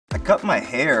cut my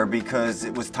hair because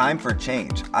it was time for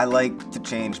change. I like to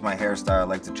change my hairstyle, I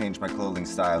like to change my clothing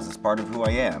styles. It's part of who I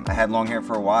am. I had long hair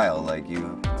for a while, like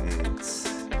it's,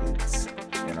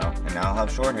 you know, and now I'll have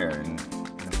short hair. And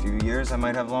in a few years, I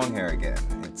might have long hair again.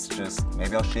 It's just,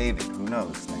 maybe I'll shave it, who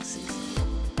knows, next season.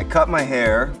 I cut my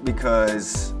hair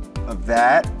because of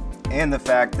that and the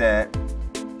fact that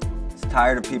I'm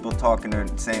tired of people talking or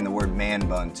saying the word man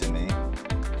bun to me.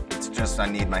 It's just I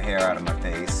need my hair out of my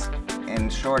face.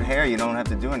 And short hair, you don't have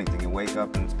to do anything. You wake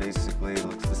up and it's basically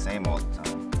looks the same all the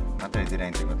time. Not that I did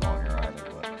anything with long hair either,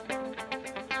 but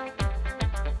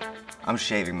I'm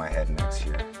shaving my head next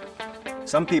year.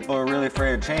 Some people are really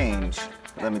afraid of change.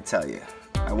 Let me tell you,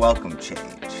 I welcome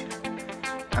change.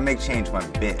 I make change my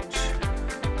bitch.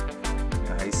 You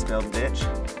know how you spell bitch?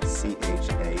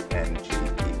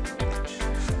 C-H-A-N-G.